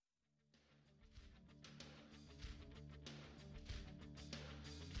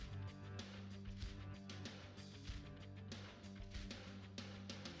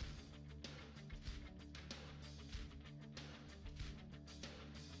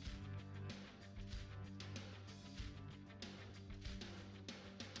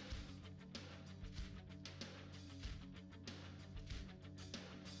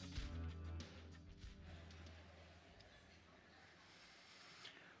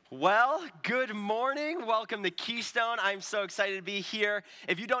Well, good morning. Welcome to Keystone. I'm so excited to be here.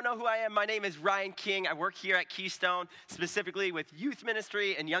 If you don't know who I am, my name is Ryan King. I work here at Keystone, specifically with youth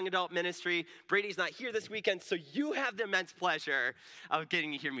ministry and young adult ministry. Brady's not here this weekend, so you have the immense pleasure of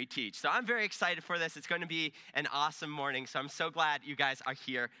getting to hear me teach. So I'm very excited for this. It's going to be an awesome morning, so I'm so glad you guys are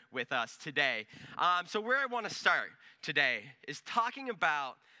here with us today. So where I want to start today is talking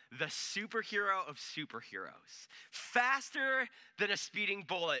about the superhero of superheroes. Faster than a speeding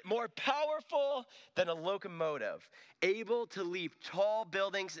bullet, more powerful than a locomotive, able to leap tall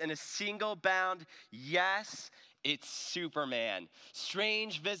buildings in a single bound. Yes, it's Superman.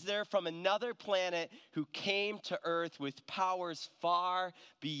 Strange visitor from another planet who came to Earth with powers far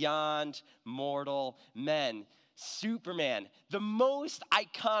beyond mortal men. Superman, the most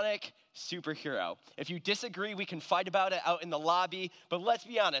iconic superhero. If you disagree, we can fight about it out in the lobby, but let's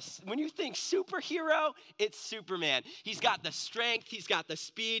be honest, when you think superhero, it's Superman. He's got the strength, he's got the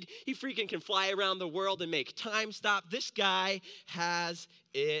speed, he freaking can fly around the world and make time stop. This guy has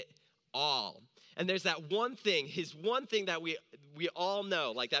it all. And there's that one thing, his one thing that we all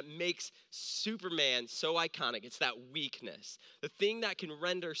know, like that makes Superman so iconic. It's that weakness. The thing that can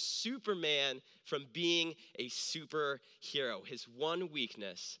render Superman from being a superhero. His one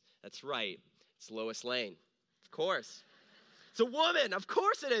weakness, that's right, it's Lois Lane. Of course. It's a woman, of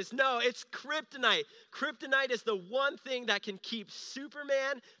course it is. No, it's kryptonite. Kryptonite is the one thing that can keep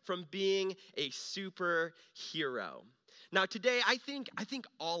Superman from being a superhero. Now today, I think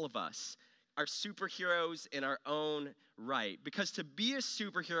all of us are superheroes in our own right. Because to be a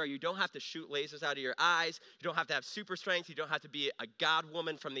superhero, you don't have to shoot lasers out of your eyes. You don't have to have super strength. You don't have to be a god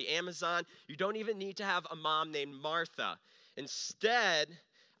woman from the Amazon. You don't even need to have a mom named Martha. Instead,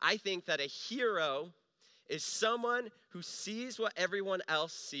 I think that a hero is someone who sees what everyone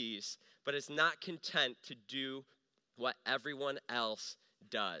else sees, but is not content to do what everyone else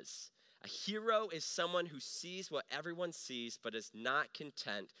does. A hero is someone who sees what everyone sees, but is not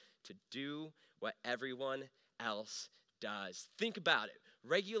content to do what everyone else does. Think about it.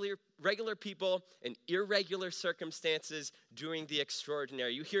 Regular people in irregular circumstances doing the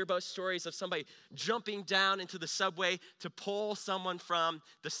extraordinary. You hear about stories of somebody jumping down into the subway to pull someone from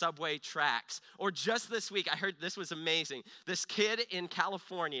the subway tracks. Or just this week, I heard this was amazing. This kid in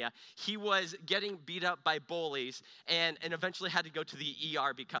California, he was getting beat up by bullies and eventually had to go to the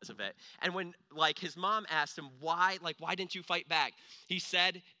ER because of it. And when his mom asked him, why didn't you fight back? He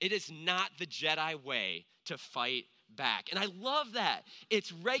said, it is not the Jedi way to fight back. And I love that.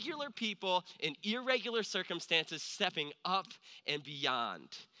 It's regular people in irregular circumstances stepping up and beyond.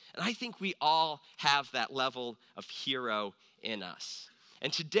 And I think we all have that level of hero in us.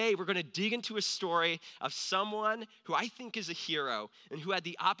 And today we're going to dig into a story of someone who I think is a hero and who had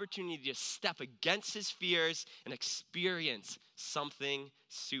the opportunity to step against his fears and experience something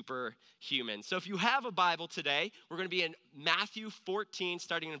superhuman. So if you have a Bible today, we're going to be in Matthew 14,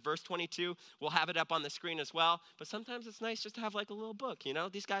 starting in verse 22. We'll have it up on the screen as well. But sometimes it's nice just to have a little book,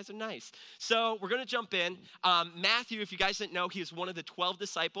 These guys are nice. So we're going to jump in. Matthew, if you guys didn't know, he is one of the 12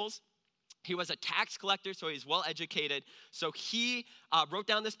 disciples. He was a tax collector, so he's well educated. So he wrote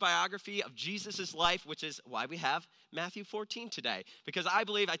down this biography of Jesus' life, which is why we have Matthew 14 today. Because I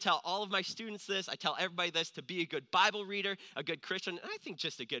tell all of my students this, I tell everybody this, to be a good Bible reader, a good Christian, and I think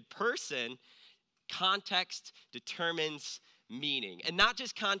just a good person, context determines meaning. And not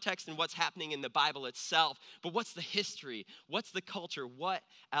just context and what's happening in the Bible itself, but what's the history, what's the culture, what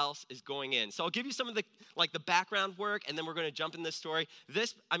else is going in. So I'll give you some of the background work, and then we're going to jump in this story.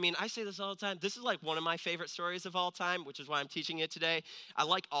 I say this all the time. This is one of my favorite stories of all time, which is why I'm teaching it today. I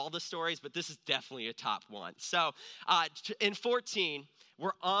like all the stories, but this is definitely a top one. So in 14,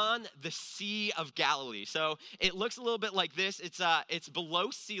 we're on the Sea of Galilee. So it looks a little bit like this. It's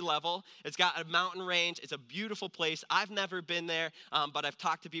below sea level. It's got a mountain range. It's a beautiful place. I've never been there, but I've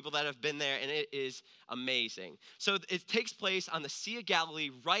talked to people that have been there, and it is amazing. So it takes place on the Sea of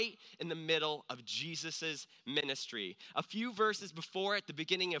Galilee, right in the middle of Jesus' ministry. A few verses before, at the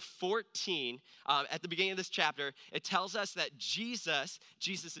beginning of 14, at the beginning of this chapter, it tells us that Jesus'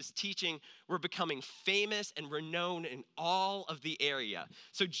 teaching were becoming famous and renowned in all of the area.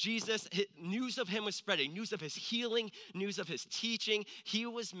 So Jesus, news of him was spreading, news of his healing, news of his teaching. He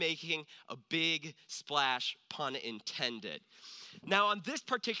was making a big splash, pun intended. Now, on this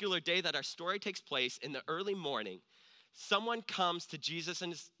particular day that our story takes place in the early morning, someone comes to Jesus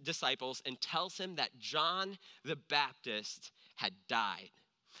and his disciples and tells him that John the Baptist had died.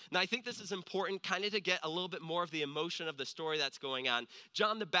 Now, I think this is important kind of to get a little bit more of the emotion of the story that's going on.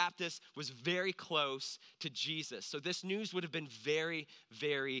 John the Baptist was very close to Jesus, so this news would have been very,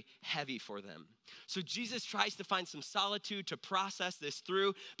 very heavy for them. So Jesus tries to find some solitude to process this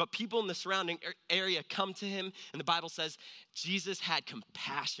through, but people in the surrounding area come to him, and the Bible says Jesus had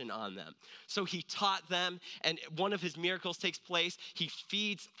compassion on them. So he taught them, and one of his miracles takes place. He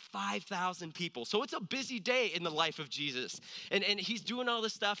feeds 5,000 people. So it's a busy day in the life of Jesus. And he's doing all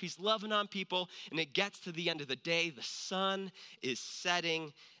this stuff. He's loving on people, and it gets to the end of the day. The sun is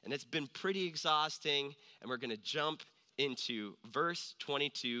setting, and it's been pretty exhausting, and we're going to jump into verse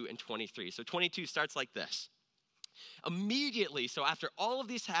 22 and 23. So 22 starts like this. Immediately, so after all of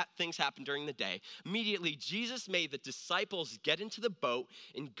these things happened during the day, immediately Jesus made the disciples get into the boat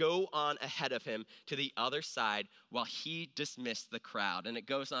and go on ahead of him to the other side while he dismissed the crowd. And it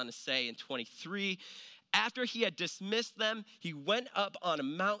goes on to say in 23, after he had dismissed them, he went up on a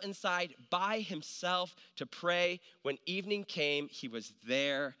mountainside by himself to pray. When evening came, he was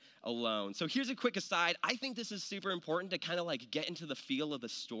there alone. So here's a quick aside. I think this is super important to kind of like get into the feel of the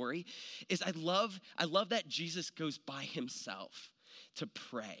story. I love that Jesus goes by himself to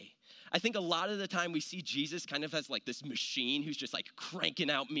pray. I think a lot of the time we see Jesus kind of as like this machine who's just like cranking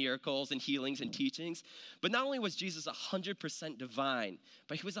out miracles and healings and teachings. But not only was Jesus 100% divine,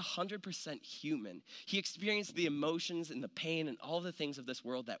 but he was 100% human. He experienced the emotions and the pain and all the things of this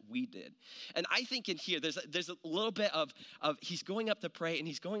world that we did. And I think in here, there's a little bit of he's going up to pray and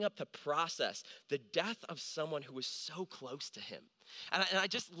he's going up to process the death of someone who was so close to him. And I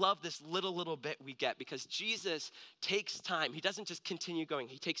just love this little bit we get because Jesus takes time. He doesn't just continue going.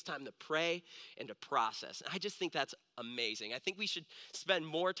 He takes time to pray and to process. And I just think that's amazing. I think we should spend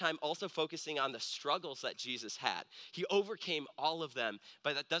more time also focusing on the struggles that Jesus had. He overcame all of them,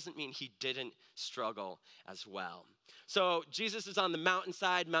 but that doesn't mean he didn't struggle as well. So Jesus is on the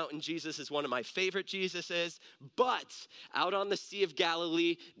mountainside. Mountain Jesus is one of my favorite Jesuses. But out on the Sea of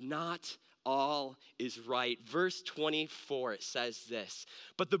Galilee, not all is right. Verse 24, it says this,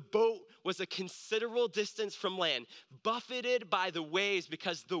 but the boat was a considerable distance from land, buffeted by the waves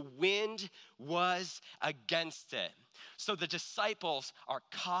because the wind was against it. So the disciples are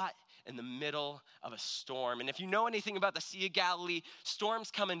caught in the middle of a storm. And if you know anything about the Sea of Galilee,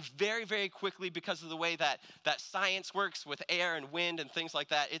 storms come in very, very quickly because of the way that science works with air and wind and things like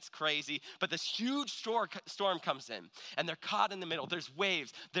that. It's crazy. But this huge storm comes in, and they're caught in the middle. There's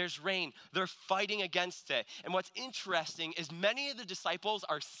waves, there's rain. They're fighting against it. And what's interesting is many of the disciples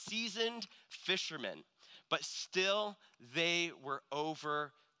are seasoned fishermen, but still they were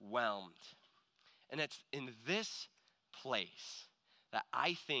overwhelmed. And it's in this place that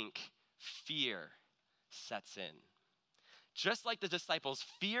I think fear sets in. Just like the disciples,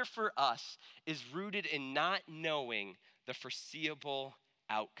 fear for us is rooted in not knowing the foreseeable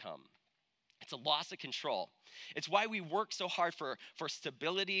outcome. It's a loss of control. It's why we work so hard for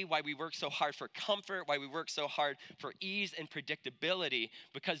stability, why we work so hard for comfort, why we work so hard for ease and predictability,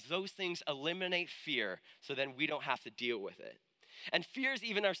 because those things eliminate fear so then we don't have to deal with it. And fears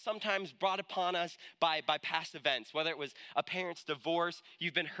even are sometimes brought upon us by past events, whether it was a parent's divorce,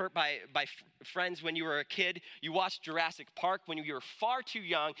 you've been hurt by friends when you were a kid, you watched Jurassic Park when you were far too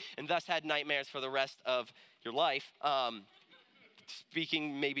young and thus had nightmares for the rest of your life.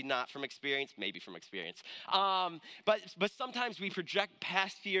 Speaking maybe not from experience, maybe from experience. But sometimes we project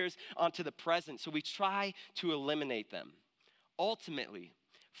past fears onto the present, so we try to eliminate them. Ultimately,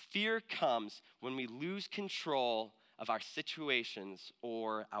 fear comes when we lose control of our situations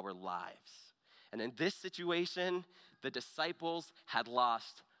or our lives. And in this situation, the disciples had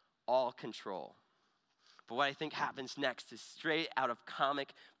lost all control. But what I think happens next is straight out of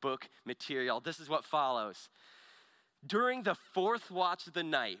comic book material. This is what follows. During the fourth watch of the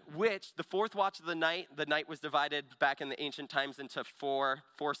night, which the fourth watch of the night was divided back in the ancient times into four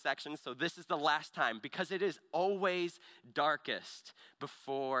sections. So this is the last time because it is always darkest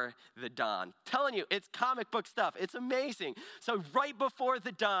before the dawn. Telling you, it's comic book stuff. It's amazing. So right before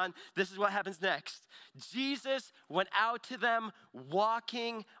the dawn, this is what happens next. Jesus went out to them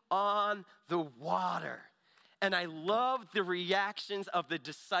walking on the water. And I love the reactions of the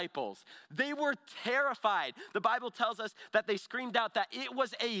disciples. They were terrified. The Bible tells us that they screamed out that it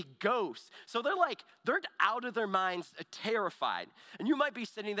was a ghost. So they're out of their minds, terrified. And you might be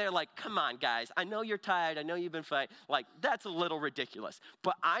sitting there like, come on, guys. I know you're tired. I know you've been fighting. Like, that's a little ridiculous.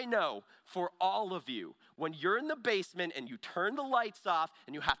 But I know for all of you, when you're in the basement and you turn the lights off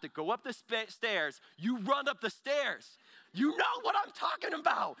and you have to go up the stairs, you run up the stairs. You know what I'm talking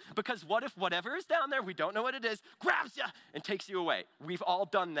about. Because what if whatever is down there, we don't know what it is, grabs you and takes you away? We've all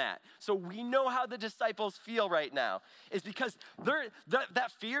done that. So we know how the disciples feel right now. Is because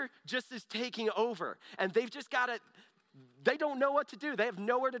that fear just is taking over. And they've just got to, they don't know what to do. They have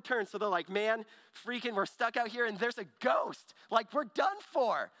nowhere to turn. So they're like, man, freaking, we're stuck out here and there's a ghost. Like, we're done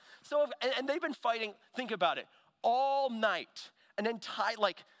for. So, and they've been fighting, think about it, all night, an entire,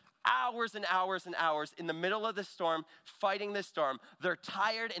 like, hours and hours and hours in the middle of the storm, fighting this storm. They're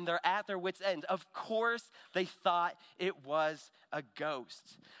tired and they're at their wits' end. Of course, they thought it was a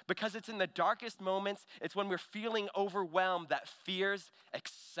ghost. Because it's in the darkest moments, it's when we're feeling overwhelmed that fears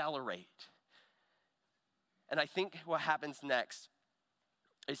accelerate. And I think what happens next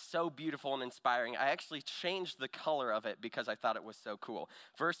is so beautiful and inspiring. I actually changed the color of it because I thought it was so cool.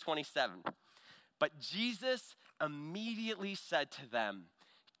 Verse 27, but Jesus immediately said to them,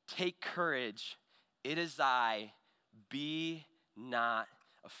 take courage, it is I, be not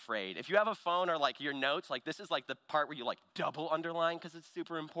afraid. If you have a phone or like your notes, like this is like the part where you like double underline because it's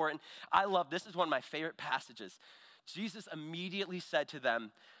super important. I love, this is one of my favorite passages. Jesus immediately said to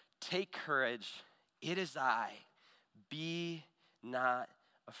them, take courage, it is I, be not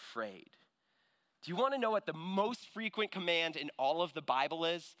afraid. Do you want to know what the most frequent command in all of the Bible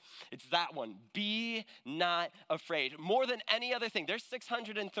is? It's that one, be not afraid. More than any other thing. There's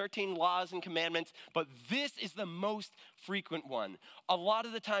 613 laws and commandments, but this is the most frequent one. A lot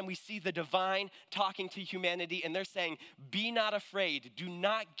of the time we see the divine talking to humanity and they're saying, be not afraid, do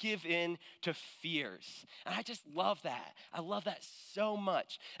not give in to fears. And I just love that. I love that so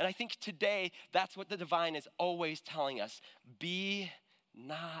much. And I think today that's what the divine is always telling us, be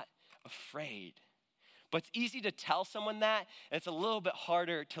not afraid. But it's easy to tell someone that, and it's a little bit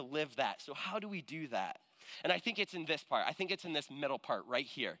harder to live that. So how do we do that? And I think it's in this part. I think it's in this middle part right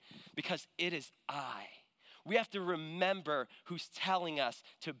here, because it is I. We have to remember who's telling us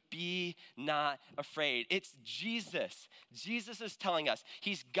to be not afraid. It's Jesus. Jesus is telling us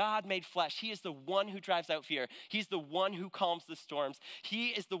he's God made flesh. He is the one who drives out fear. He's the one who calms the storms. He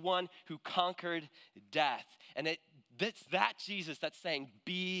is the one who conquered death. And it's that Jesus that's saying,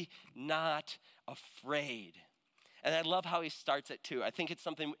 be not afraid. And I love how he starts it too. I think it's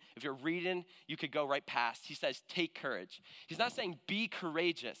something, if you're reading, you could go right past. He says, take courage. He's not saying be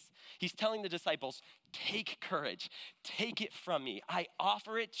courageous. He's telling the disciples, take courage. Take it from me. I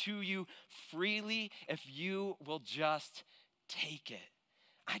offer it to you freely if you will just take it.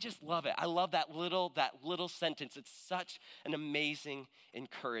 I just love it. I love that little sentence. It's such an amazing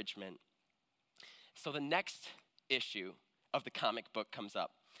encouragement. So the next issue of the comic book comes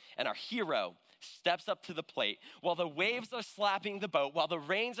up, and our hero steps up to the plate. While the waves are slapping the boat, while the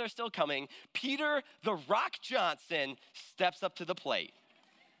rains are still coming, Peter the Rock Johnson steps up to the plate.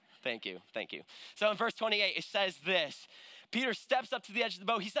 Thank you. So in verse 28, it says this. Peter steps up to the edge of the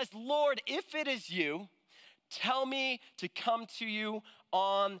boat. He says, Lord, if it is you, tell me to come to you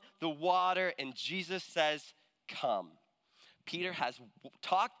on the water. And Jesus says, come. Peter has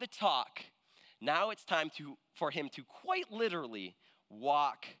talked the talk. Now it's time for him to quite literally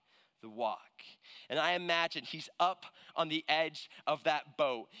walk the walk. And I imagine he's up on the edge of that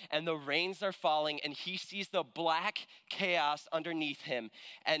boat and the rains are falling and he sees the black chaos underneath him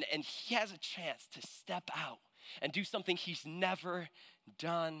and he has a chance to step out and do something he's never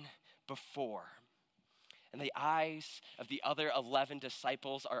done before. And the eyes of the other 11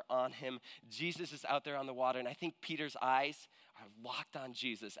 disciples are on him. Jesus is out there on the water, and I think Peter's eyes are locked on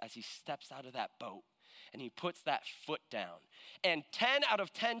Jesus as he steps out of that boat and he puts that foot down. And 10 out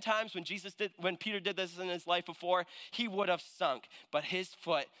of 10 times when Peter did this in his life before, he would have sunk, but his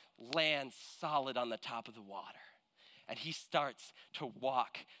foot lands solid on the top of the water. And he starts to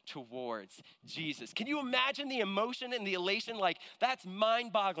walk towards Jesus. Can you imagine the emotion and the elation? Like, that's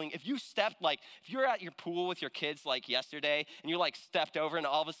mind-boggling. If you're at your pool with your kids like yesterday, and you like stepped over and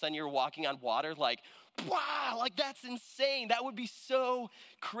all of a sudden you're walking on water, like, wow, like that's insane. That would be so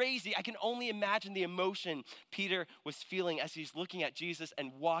crazy. I can only imagine the emotion Peter was feeling as he's looking at Jesus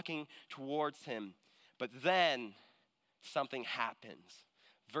and walking towards him. But then something happens.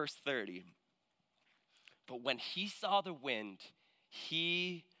 Verse 30. But when he saw the wind,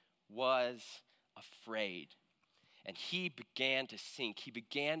 he was afraid. And he began to sink. He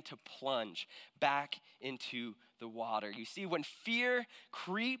began to plunge back into the water. You see, when fear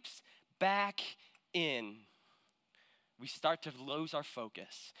creeps back in, we start to lose our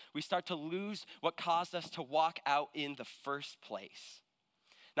focus. We start to lose what caused us to walk out in the first place.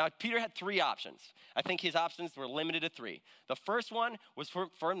 Now, Peter had 3 options. I think his options were limited to 3. The first one was for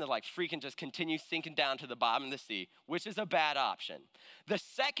him to like freaking just continue sinking down to the bottom of the sea, which is a bad option. The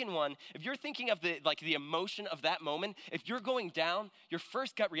second one, if you're thinking of the emotion of that moment, if you're going down, your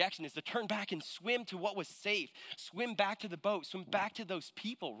first gut reaction is to turn back and swim to what was safe, swim back to the boat, swim back to those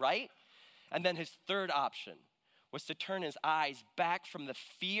people, right? And then his third option was to turn his eyes back from the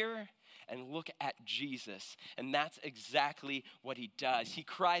fear and look at Jesus. And that's exactly what he does. He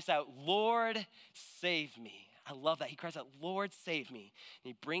cries out, Lord, save me. I love that. He cries out, Lord, save me.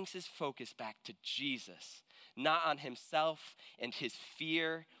 And he brings his focus back to Jesus, not on himself and his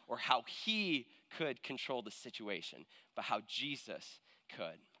fear or how he could control the situation, but how Jesus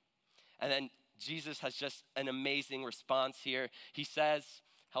could. And then Jesus has just an amazing response here. He says,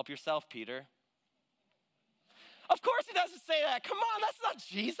 help yourself, Peter. Of course he doesn't say that. Come on, that's not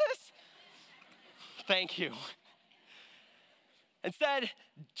Jesus. Thank you. Instead,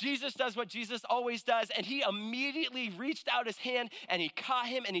 Jesus does what Jesus always does, and he immediately reached out his hand and he caught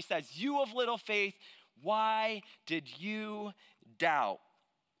him and he says, you of little faith, why did you doubt?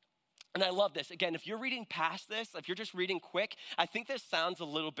 And I love this. Again, if you're reading past this, if you're just reading quick, I think this sounds a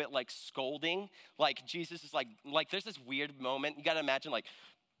little bit like scolding. Like Jesus is like there's this weird moment. You got to imagine like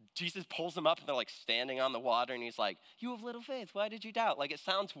Jesus pulls them up and they're like standing on the water and he's like, you have little faith, why did you doubt? Like it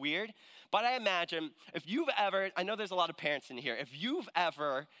sounds weird, but I imagine if you've ever, I know there's a lot of parents in here, if you've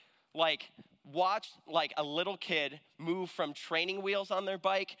ever like watched like a little kid move from training wheels on their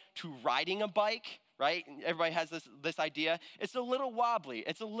bike to riding a bike, right? Everybody has this idea. It's a little wobbly,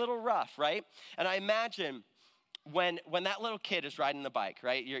 it's a little rough, right? And I imagine when that little kid is riding the bike,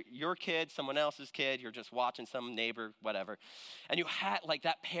 right? Your kid, someone else's kid, you're just watching some neighbor, whatever. And you had, like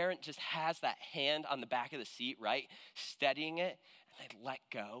that parent just has that hand on the back of the seat, right? Steadying it, and they let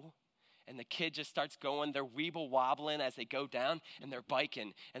go. And the kid just starts going, they're weeble wobbling as they go down, and they're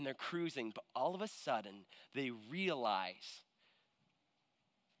biking, and they're cruising. But all of a sudden, they realize,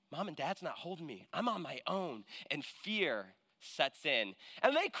 Mom and Dad's not holding me. I'm on my own. And fear sets in.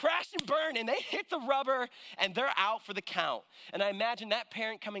 And they crash and burn and they hit the rubber and they're out for the count. And I imagine that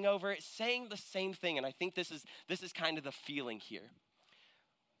parent coming over saying the same thing. And I think this is kind of the feeling here.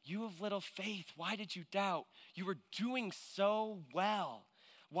 You have little faith. Why did you doubt? You were doing so well.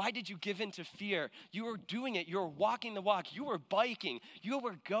 Why did you give in to fear? You were doing it. You were walking the walk. You were biking. You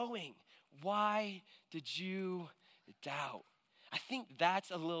were going. Why did you doubt? I think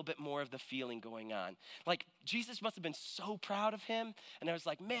that's a little bit more of the feeling going on. Like Jesus must have been so proud of him. And I was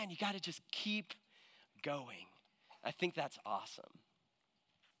like, man, you got to just keep going. I think that's awesome.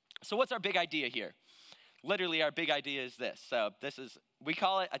 So what's our big idea here? Literally our big idea is this. So we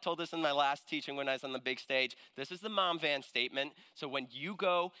call it, I told this in my last teaching when I was on the big stage. This is the mom van statement. So when you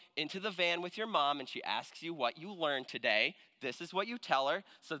go into the van with your mom and she asks you what you learned today, this is what you tell her.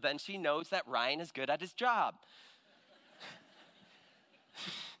 So then she knows that Ryan is good at his job.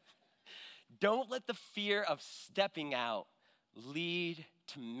 Don't let the fear of stepping out lead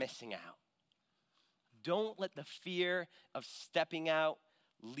to missing out. Don't let the fear of stepping out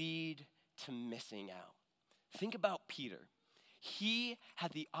lead to missing out. Think about Peter. He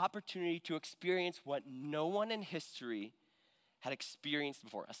had the opportunity to experience what no one in history had experienced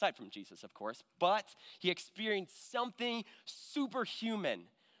before, aside from Jesus, of course, but he experienced something superhuman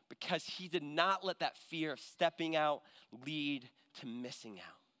because he did not let that fear of stepping out lead to missing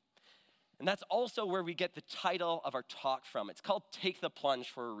out. And that's also where we get the title of our talk from. It's called Take the Plunge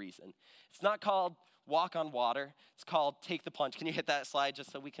for a reason. It's not called Walk on Water. It's called Take the Plunge. Can you hit that slide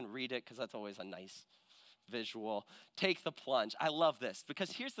just so we can read it? Because that's always a nice visual. Take the plunge. I love this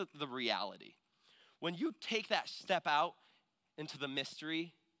because here's the reality. When you take that step out into the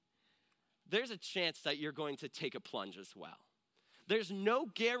mystery, there's a chance that you're going to take a plunge as well. There's no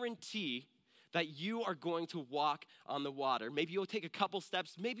guarantee that you are going to walk on the water. Maybe you'll take a couple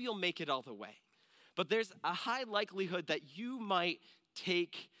steps, maybe you'll make it all the way. But there's a high likelihood that you might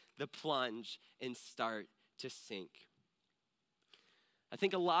take the plunge and start to sink. I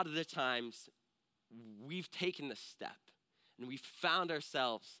think a lot of the times we've taken the step and we've found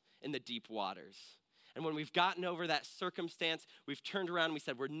ourselves in the deep waters. And when we've gotten over that circumstance, we've turned around and we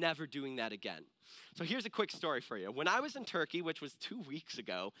said, we're never doing that again. So here's a quick story for you. When I was in Turkey, which was 2 weeks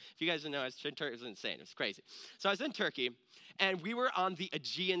ago, if you guys don't know, I was in Turkey, it was insane, it was crazy. So I was in Turkey, and we were on the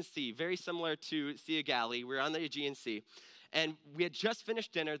Aegean Sea, very similar to Sea of Galilee. We were on the Aegean Sea, and we had just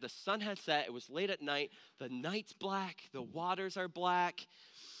finished dinner. The sun had set, it was late at night. The night's black, the waters are black,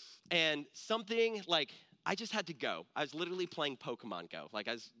 and something like, I just had to go. I was literally playing Pokemon Go. Like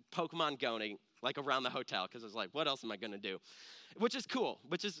I was Pokemon Going, like around the hotel, because I was like, what else am I gonna do? Which is cool,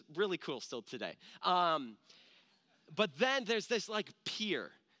 which is really cool still today. But then there's this like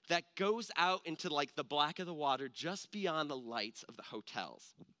pier that goes out into like the black of the water just beyond the lights of the hotels.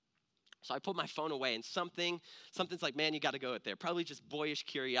 So I put my phone away and something's like, man, you gotta go out there. Probably just boyish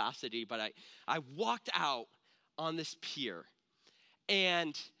curiosity, but I walked out on this pier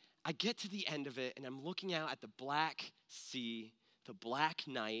and I get to the end of it and I'm looking out at the black sea, the black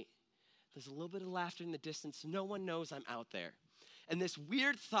night. There's a little bit of laughter in the distance. No one knows I'm out there. And this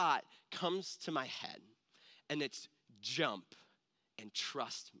weird thought comes to my head, and it's jump and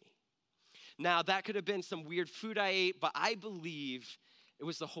trust me. Now, that could have been some weird food I ate, but I believe it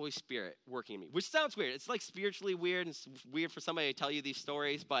was the Holy Spirit working in me, which sounds weird. It's like spiritually weird, and it's weird for somebody to tell you these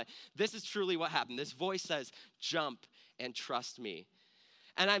stories, but this is truly what happened. This voice says, jump and trust me.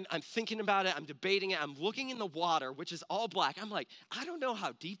 And I'm thinking about it, I'm debating it, I'm looking in the water, which is all black. I'm like, I don't know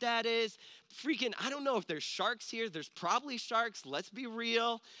how deep that is. I don't know if there's sharks here. There's probably sharks, let's be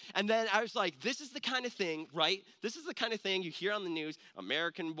real. And then I was like, this is the kind of thing, right? This is the kind of thing you hear on the news,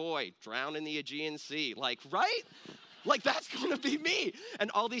 American boy drowned in the Aegean Sea. Like, right? Like, that's gonna be me.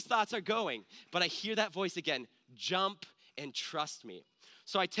 And all these thoughts are going. But I hear that voice again, jump and trust me.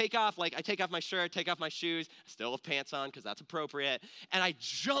 So I take off my shirt, take off my shoes, still have pants on because that's appropriate, and I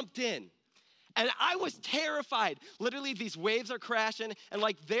jumped in. And I was terrified. Literally, these waves are crashing, and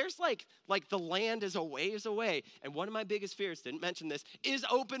there's the land is a ways away. And one of my biggest fears, didn't mention this, is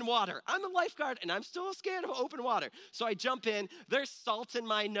open water. I'm a lifeguard, and I'm still scared of open water. So I jump in. There's salt in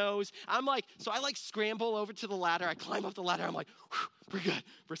my nose. I scramble over to the ladder. I climb up the ladder. I'm like, we're good.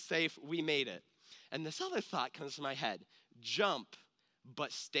 We're safe. We made it. And this other thought comes to my head. Jump,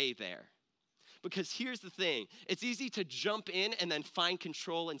 but stay there. Because here's the thing, it's easy to jump in and then find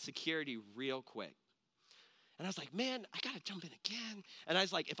control and security real quick. And I was like, man, I gotta jump in again. And I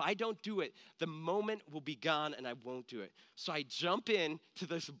was like, if I don't do it, the moment will be gone and I won't do it. So I jump in to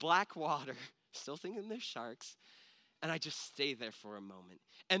this black water, still thinking there's sharks, and I just stay there for a moment.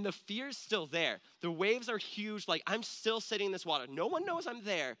 And the fear's still there. The waves are huge, I'm still sitting in this water. No one knows I'm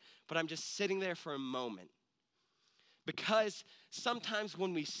there, but I'm just sitting there for a moment. Because sometimes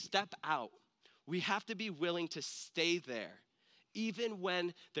when we step out, we have to be willing to stay there, even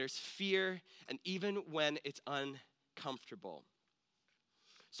when there's fear and even when it's uncomfortable.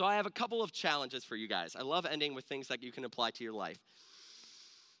 So I have a couple of challenges for you guys. I love ending with things that you can apply to your life.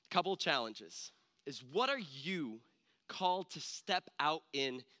 A couple of challenges is, what are you called to step out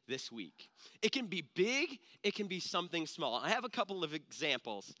in this week? It can be big, it can be something small. I have a couple of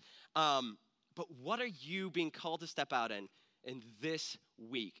examples. But what are you being called to step out in this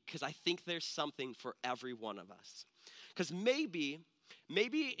week? Because I think there's something for every one of us. Because maybe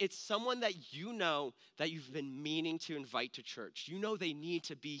it's someone that you know that you've been meaning to invite to church. You know they need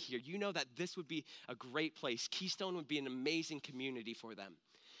to be here. You know that this would be a great place. Keystone would be an amazing community for them.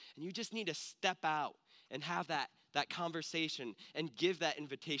 And you just need to step out and have that conversation and give that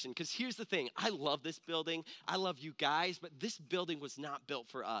invitation. Because here's the thing, I love this building, I love you guys, but this building was not built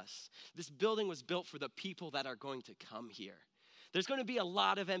for us. This building was built for the people that are going to come here. There's going to be a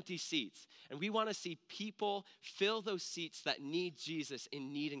lot of empty seats, and we want to see people fill those seats that need Jesus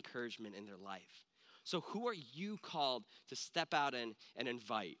and need encouragement in their life. So who are you called to step out in and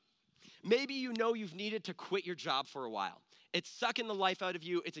invite? Maybe you know you've needed to quit your job for a while. It's sucking the life out of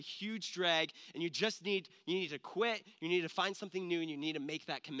you. It's a huge drag, and you need to quit. You need to find something new, and you need to make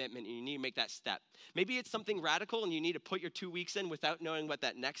that commitment, and you need to make that step. Maybe it's something radical, and you need to put your 2 weeks in without knowing what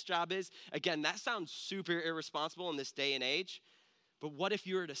that next job is. Again, that sounds super irresponsible in this day and age. But what if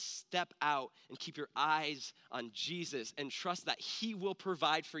you were to step out and keep your eyes on Jesus and trust that he will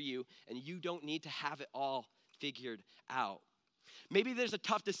provide for you, and you don't need to have it all figured out? Maybe there's a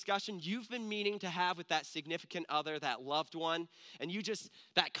tough discussion you've been meaning to have with that significant other, that loved one, and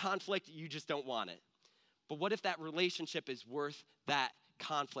that conflict, you just don't want it. But what if that relationship is worth that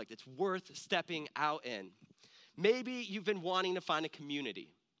conflict? It's worth stepping out in. Maybe you've been wanting to find a community.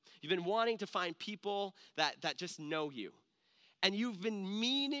 You've been wanting to find people that just know you. And you've been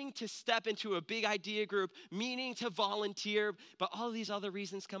meaning to step into a big idea group, meaning to volunteer, but all these other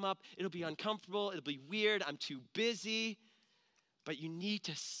reasons come up. It'll be uncomfortable, it'll be weird, I'm too busy. But you need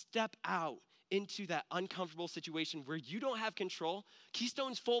to step out into that uncomfortable situation where you don't have control.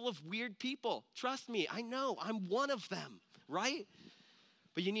 Keystone's full of weird people. Trust me, I know, I'm one of them, right?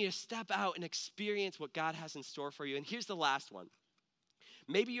 But you need to step out and experience what God has in store for you. And here's the last one.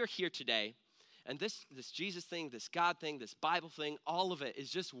 Maybe you're here today, and this Jesus thing, this God thing, this Bible thing, all of it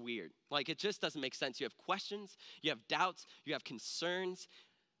is just weird. It just doesn't make sense. You have questions, you have doubts, you have concerns,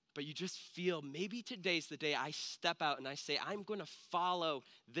 but you just feel maybe today's the day I step out and I say, I'm going to follow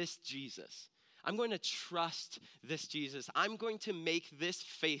this Jesus. I'm going to trust this Jesus. I'm going to make this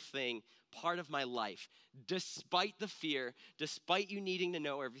faith thing part of my life, despite the fear, despite you needing to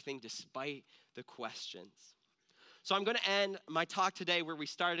know everything, despite the questions. So I'm going to end my talk today where we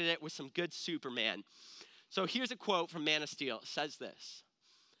started it with some good Superman. So here's a quote from Man of Steel. It says this: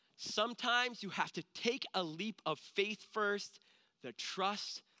 sometimes you have to take a leap of faith first. The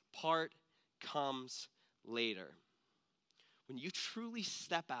trust part comes later. When you truly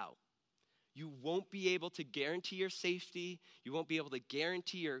step out, you won't be able to guarantee your safety. You won't be able to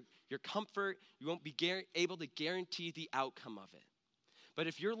guarantee your comfort. You won't be able to guarantee the outcome of it. But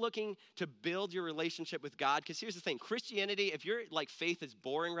if you're looking to build your relationship with God, because here's the thing, Christianity, if your faith is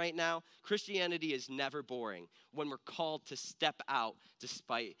boring right now, Christianity is never boring when we're called to step out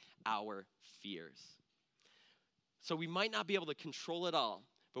despite our fears. So we might not be able to control it all,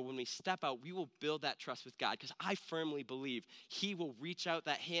 but when we step out, we will build that trust with God, because I firmly believe he will reach out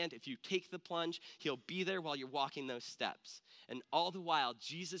that hand. If you take the plunge, he'll be there while you're walking those steps. And all the while,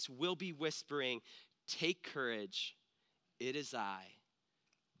 Jesus will be whispering, take courage, it is I.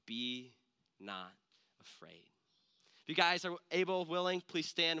 Be not afraid. If you guys are able, willing, please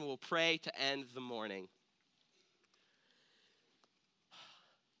stand and we'll pray to end the morning.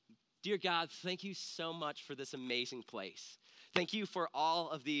 Dear God, thank you so much for this amazing place. Thank you for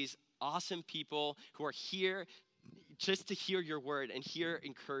all of these awesome people who are here just to hear your word and hear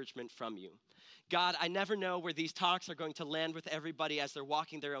encouragement from you. God, I never know where these talks are going to land with everybody as they're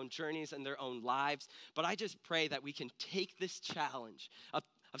walking their own journeys and their own lives, but I just pray that we can take this challenge of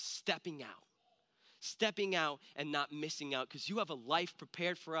stepping out and not missing out, because you have a life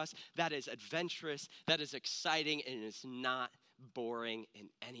prepared for us that is adventurous, that is exciting, and is not boring in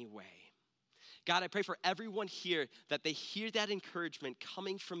any way. God, I pray for everyone here that they hear that encouragement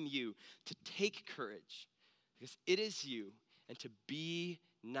coming from you to take courage, because it is you, and to be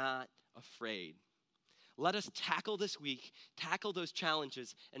not afraid. Let us tackle this week, tackle those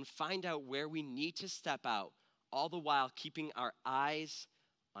challenges, and find out where we need to step out, all the while keeping our eyes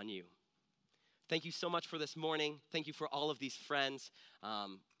on you. Thank you so much for this morning. Thank you for all of these friends.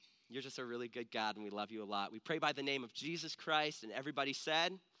 You're just a really good God, and we love you a lot. We pray by the name of Jesus Christ, and everybody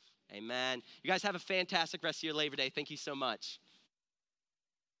said, amen. You guys have a fantastic rest of your Labor Day. Thank you so much.